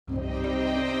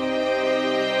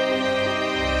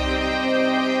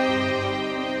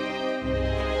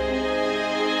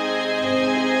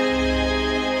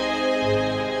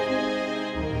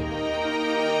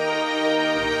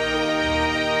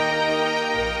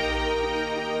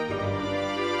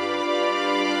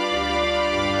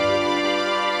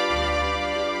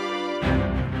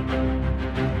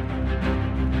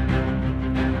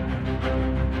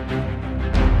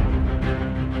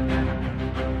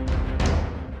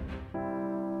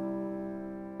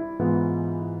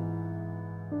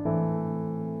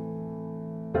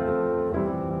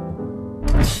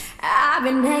I've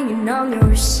been hanging on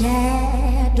your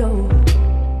shadow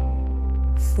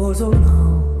for so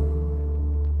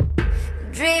long,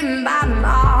 dreaming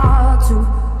about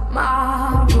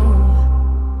tomorrow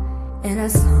in a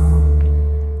song.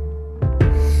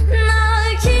 Now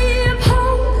I keep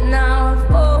holding out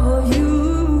for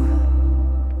you.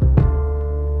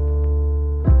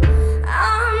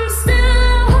 I'm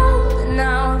still holding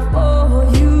out for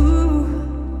you.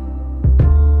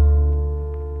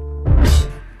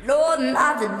 Lord,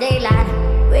 not the daylight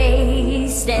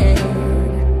wasted.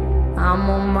 I'm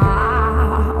on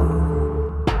my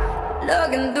own,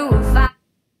 looking through a fire.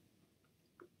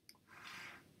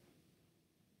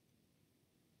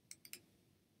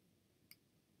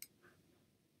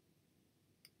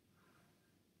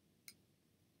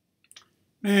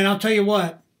 Man, I'll tell you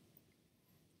what.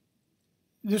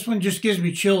 This one just gives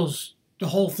me chills, the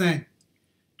whole thing.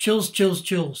 Chills, chills,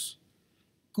 chills.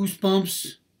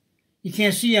 Goosebumps. You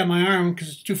can't see on my arm because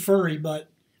it's too furry, but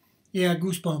yeah,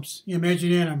 goosebumps. You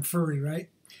imagine that, I'm furry, right?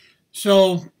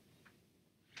 So,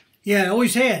 yeah, it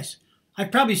always has.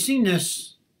 I've probably seen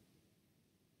this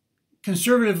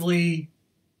conservatively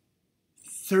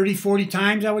 30, 40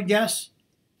 times, I would guess.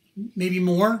 Maybe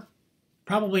more.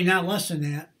 Probably not less than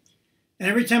that. And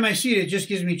every time I see it, it just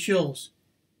gives me chills.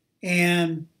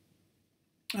 And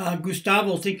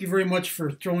Gustavo, thank you very much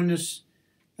for throwing this,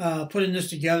 putting this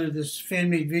together, this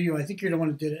fan-made video. I think you're the one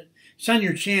that did it. It's on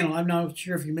your channel. I'm not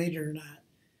sure if you made it or not.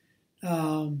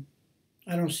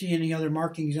 I don't see any other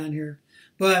markings on here.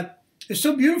 But it's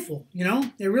so beautiful, you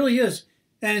know? It really is.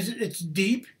 And it's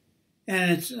deep, and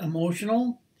it's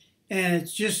emotional, and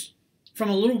it's just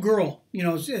from a little girl, you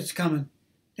know, it's coming.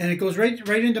 And it goes right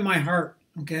into my heart,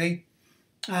 okay?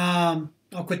 I'll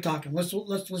quit talking. Let's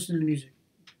listen to the music.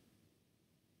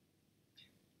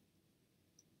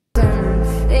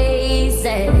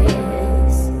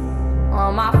 Faces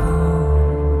on my phone.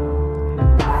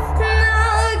 Now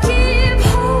I keep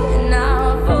holding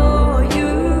out for you.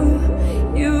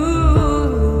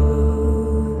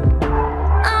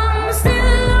 I'm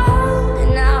still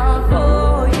holding out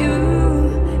for you.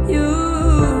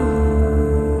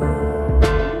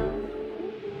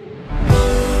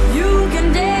 You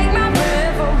can take my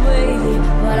breath away,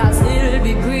 but I'll still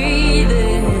be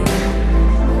breathing.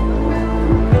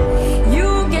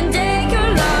 You can take your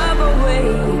love away,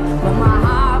 but my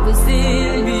heart will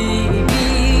still be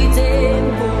beating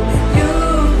for you.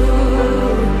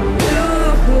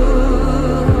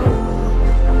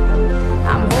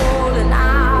 I'm holding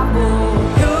out for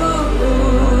you.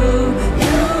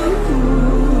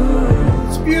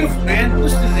 It's beautiful, man.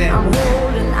 Listen to that. I'm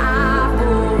holding out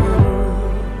for you.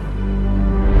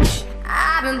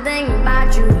 I've been thinking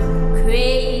about you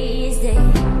crazy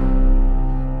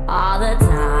all the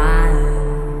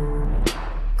time.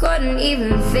 Couldn't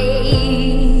even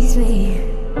face me,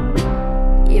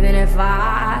 even if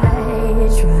I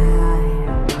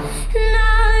tried.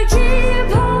 Now I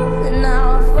keep holding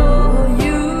out for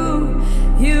you.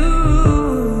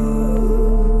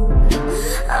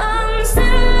 I'm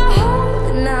still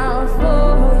holding out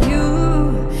for you.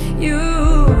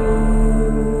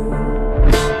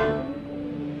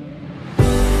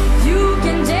 You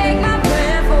can take my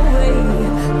breath away,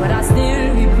 but I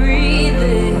still be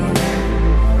breathing.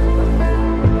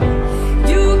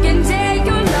 You can take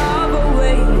your love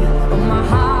away, but my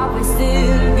heart will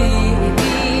still be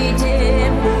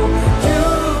beating for you.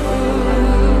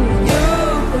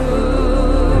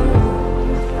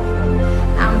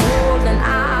 I'm holding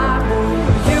out for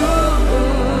you.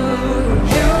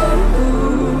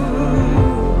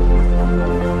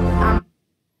 I'm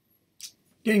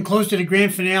Getting close to the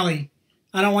grand finale.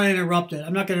 I don't want to interrupt it.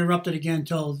 I'm not going to interrupt it again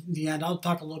until the end. I'll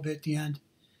talk a little bit at the end.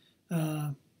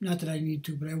 Not that I need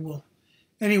to, but I will.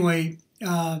 Anyway,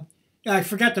 I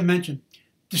forgot to mention,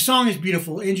 the song is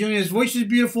beautiful. Angelina's voice is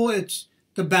beautiful. It's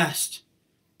the best.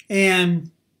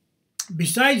 And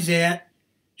besides that,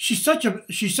 she's such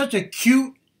a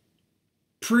cute,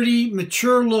 pretty,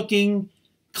 mature-looking,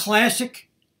 classic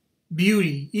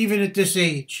beauty, even at this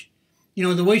age. You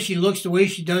know, the way she looks, the way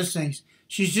she does things.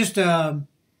 She's just a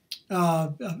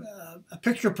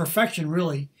picture of perfection,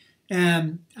 really.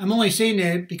 And I'm only saying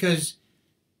that because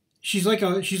she's like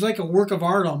a work of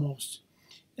art almost.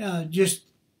 Just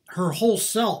her whole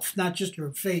self, not just her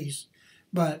face,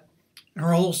 but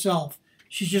her whole self.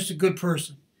 She's just a good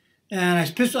person. And I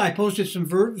posted some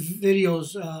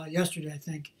videos yesterday, I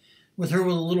think, with her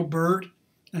with a little bird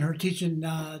and her teaching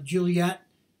Juliet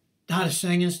how to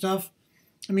sing and stuff.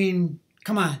 I mean,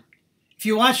 come on. If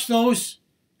you watch those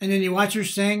and then you watch her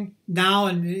sing now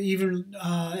and even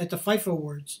at the FIFA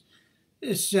Awards,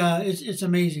 it's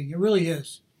amazing. It really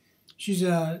is. She's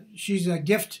a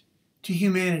gift to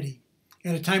humanity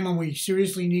at a time when we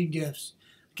seriously need gifts.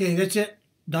 Okay, that's it.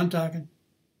 Done talking.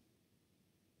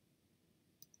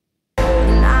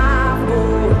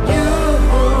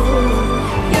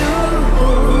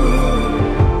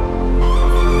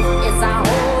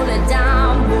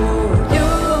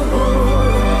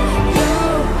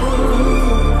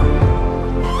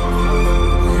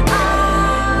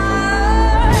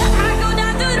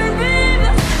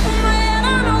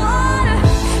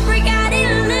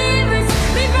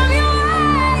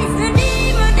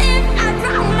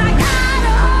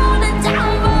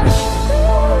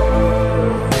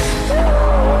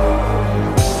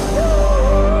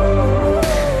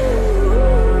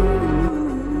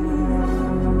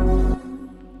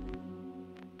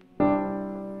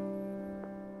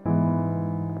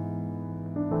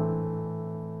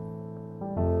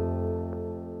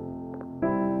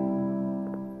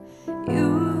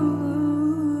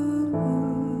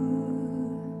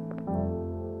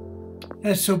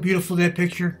 That's so beautiful, that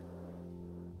picture.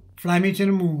 Fly me to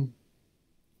the moon.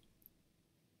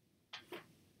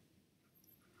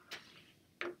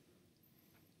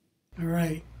 All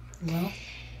right. Well,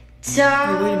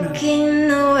 talking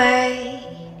away.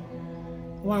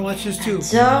 I want to watch this too.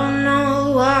 Don't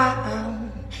know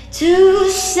what to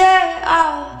say.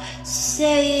 I'll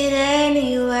say it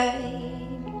anyway.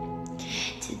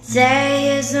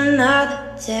 Today is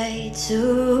another day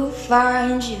to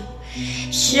find you.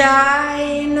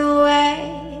 Shine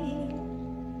away.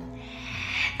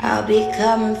 I'll be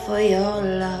coming for your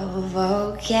love,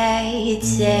 okay?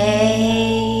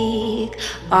 Take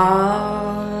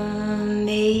on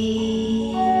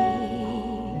me.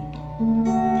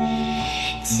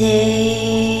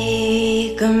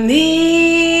 Take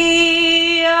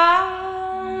me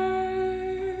on.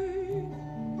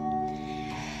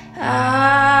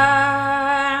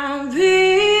 I'll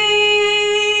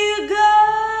be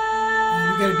gone.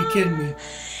 You gotta be kidding me.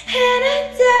 In a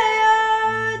day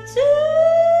or two.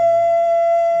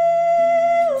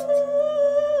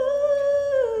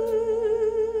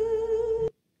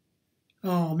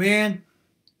 Oh man,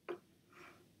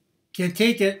 can't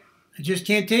take it. I just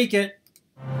can't take it.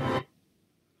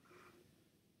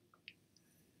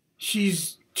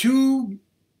 She's too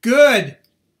good.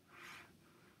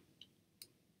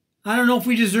 I don't know if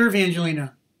we deserve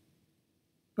Angelina,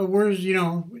 but we're, you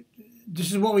know,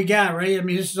 this is what we got, right? I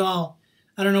mean, this is all,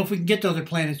 I don't know if we can get to other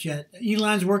planets yet.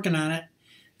 Elon's working on it.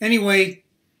 Anyway,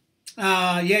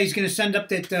 yeah, he's going to send up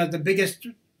that the biggest,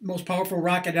 most powerful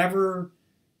rocket ever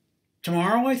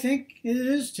tomorrow, I think it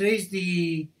is. Today's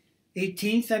the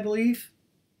 18th, I believe.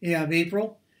 Yeah, of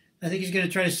April. I think he's going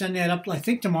to try to send that up, I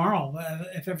think, tomorrow,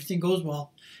 if everything goes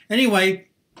well. Anyway,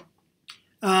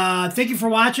 thank you for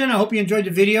watching. I hope you enjoyed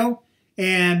the video.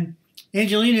 And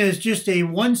Angelina is just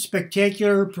one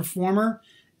spectacular performer,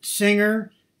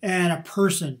 singer, and a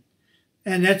person.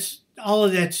 And that's all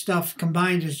of that stuff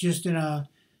combined is just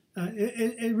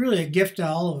really a gift to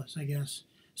all of us, I guess.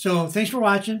 So thanks for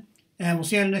watching, and we'll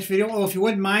see you on the next video. Oh, if you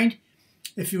wouldn't mind,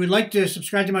 if you would like to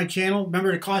subscribe to my channel,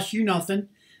 remember it costs you nothing.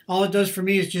 All it does for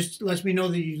me is just lets me know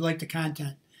that you like the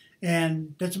content.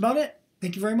 And that's about it.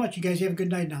 Thank you very much. You guys have a good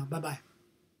night now. Bye-bye.